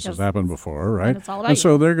course, this has because happened before, right? it's all about And you.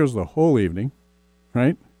 so there goes the whole evening,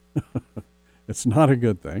 right? It's not a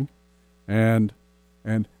good thing. And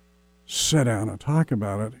sit down and talk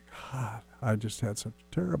about it. God, I just had such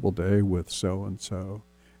a terrible day with so-and-so,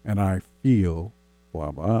 and I feel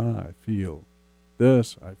blah, blah. I feel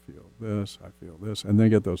this, I feel this, I feel this. And then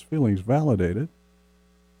get those feelings validated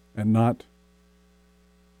and not,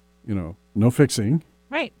 you know, no fixing.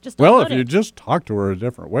 Right. Just Well, upload if you it. just talk to her a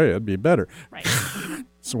different way, it'd be better. Right.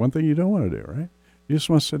 It's the one thing you don't want to do, right? You just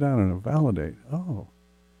want to sit down and validate. Oh,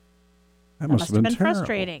 that must have been terrible.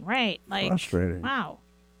 frustrating. Right. Like, Frustrating. wow.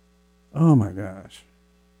 Oh my gosh.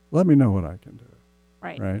 Let me know what I can do.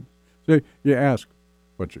 Right. Right? So you ask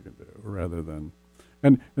what you can do rather than,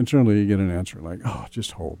 and certainly you get an answer like, oh,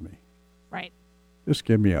 just hold me. Right. Just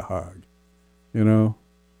give me a hug. You know,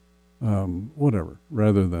 whatever,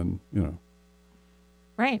 rather than, you know,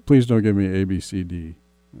 Right. please don't give me A, B, C, D,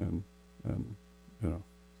 and you know,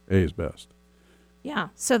 A is best. Yeah.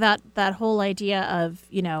 So that whole idea of,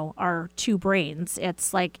 you know, our two brains,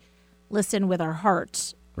 it's like listen with our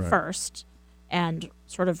heart Right. first and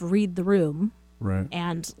sort of read the room Right.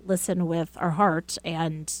 and listen with our heart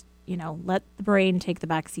and, you know, let the brain take the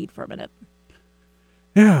back seat for a minute.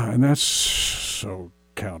 Yeah, and that's so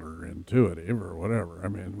counterintuitive or whatever. I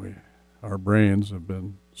mean, our brains have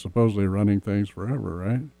been supposedly running things forever,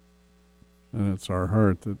 right? And it's our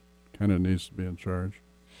heart that kind of needs to be in charge.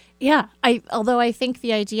 Yeah. Although I think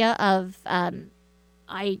the idea of, I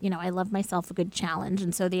love myself a good challenge.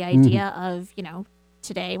 And so the idea of, you know,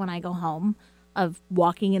 today when I go home, of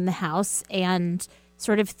walking in the house and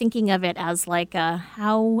sort of thinking of it as like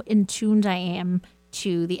how in tuned I am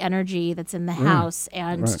to the energy that's in the house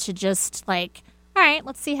and Right. to just like, all right,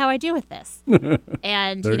 let's see how I do with this.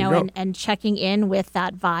 And, There you you know, go. and checking in with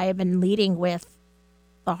that vibe and leading with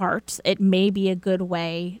the heart, it may be a good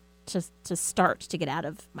way to start to get out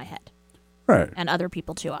of my head. Right. And other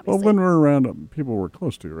people too, Well, obviously. when we're around people we're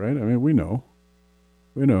close to, right? I mean, we know.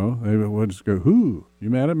 They would just go, "Who? You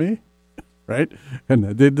mad at me?" Right? And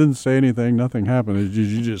they didn't say anything. Nothing happened.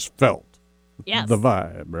 You just felt Yes. the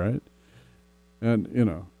vibe, right? And, you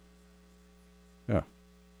know, yeah.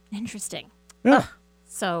 Interesting. Yeah.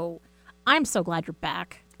 So I'm so glad you're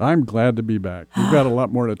back. I'm glad to be back. We've got a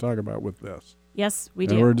lot more to talk about with this. Yes, we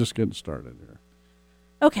And do. we're just getting started here.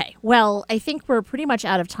 Okay, well, I think we're pretty much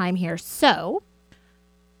out of time here. So,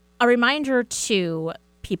 a reminder to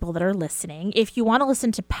people that are listening, if you want to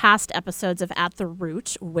listen to past episodes of At the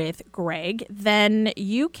Root with Greg, then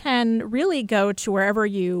you can really go to wherever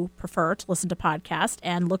you prefer to listen to podcasts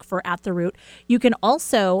and look for At the Root. You can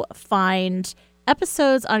also find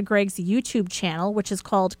episodes on Greg's YouTube channel, which is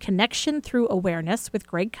called Connection Through Awareness with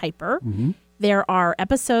Greg Kuiper. There are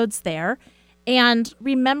episodes there. And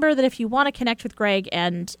remember that if you want to connect with Greg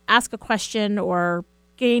and ask a question or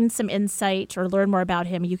gain some insight or learn more about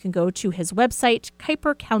him, you can go to his website,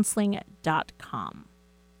 kuipercounseling.com.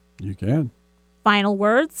 You can. Final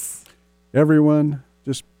words? Everyone,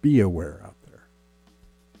 just be aware out there.